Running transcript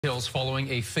Hills following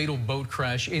a fatal boat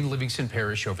crash in Livingston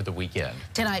Parish over the weekend.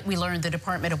 Tonight, we learned the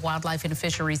Department of Wildlife and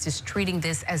Fisheries is treating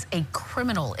this as a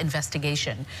criminal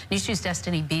investigation. News 2's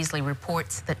Destiny Beasley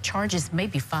reports that charges may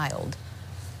be filed.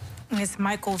 Ms.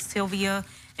 Michael Sylvia,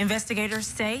 investigators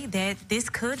say that this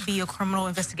could be a criminal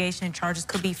investigation. Charges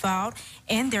could be filed,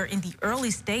 and they're in the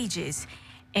early stages,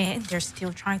 and they're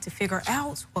still trying to figure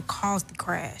out what caused the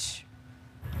crash.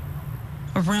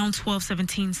 Around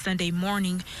 12:17 Sunday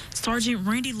morning, Sergeant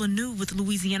Randy Lanou with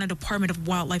Louisiana Department of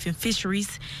Wildlife and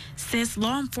Fisheries says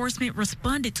law enforcement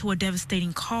responded to a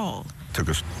devastating call. Took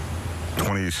us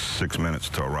 26 minutes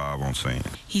to arrive on scene.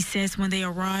 He says when they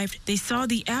arrived, they saw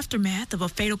the aftermath of a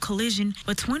fatal collision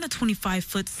between a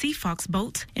 25-foot Sea Fox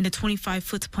boat and a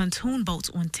 25-foot pontoon boat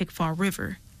on Tickfaw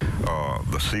River.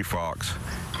 The Sea Fox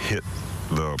hit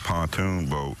the pontoon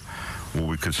boat, what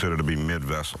we consider to be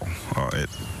mid-vessel. It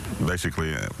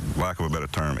basically, lack of a better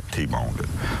term, it T-boned it.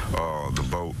 The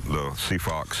boat, the Sea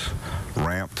Fox,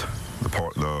 ramped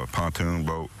the pontoon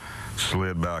boat,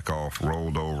 slid back off,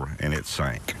 rolled over, and it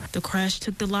sank. The crash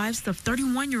took the lives of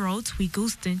 31-year-old Twee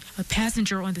Gooston, a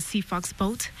passenger on the Sea Fox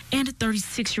boat, and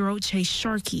 36-year-old Chase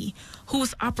Sharkey, who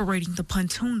was operating the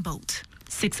pontoon boat.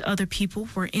 6 other people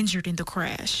were injured in the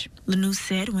crash. Lanou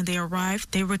said when they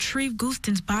arrived, they retrieved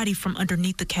Gooston's body from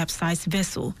underneath the capsized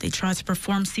vessel. They tried to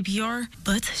perform CPR,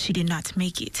 but she did not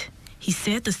make it. He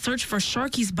said the search for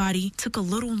Sharkey's body took a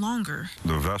little longer.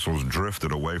 The vessels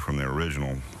drifted away from the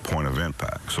original point of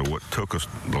impact, so what took us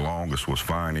the longest was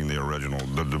finding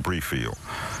the debris field.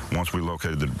 Once we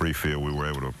located the debris field, we were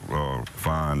able to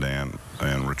find and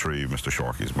retrieve Mr.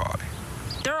 Sharkey's body.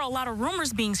 There are a lot of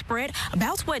rumors being spread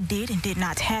about what did and did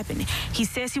not happen. He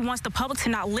says he wants the public to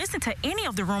not listen to any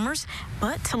of the rumors,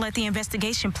 but to let the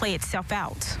investigation play itself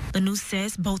out. Lanou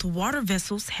says both water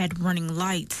vessels had running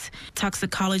lights.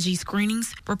 Toxicology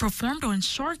screenings were performed on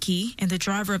Sharkey and the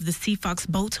driver of the Sea Fox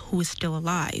boat, who is still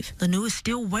alive. Lanou is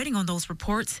still waiting on those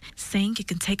reports, saying it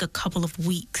can take a couple of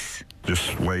weeks.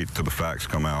 Just wait till the facts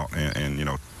come out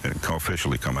and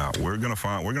officially come out. We're gonna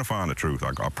find the truth.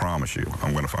 I promise you,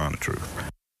 I'm gonna find the truth.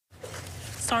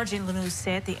 Sergeant Lanou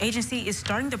said the agency is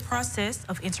starting the process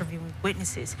of interviewing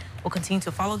witnesses. We'll continue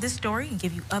to follow this story and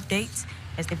give you updates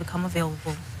as they become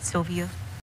available. Sylvia.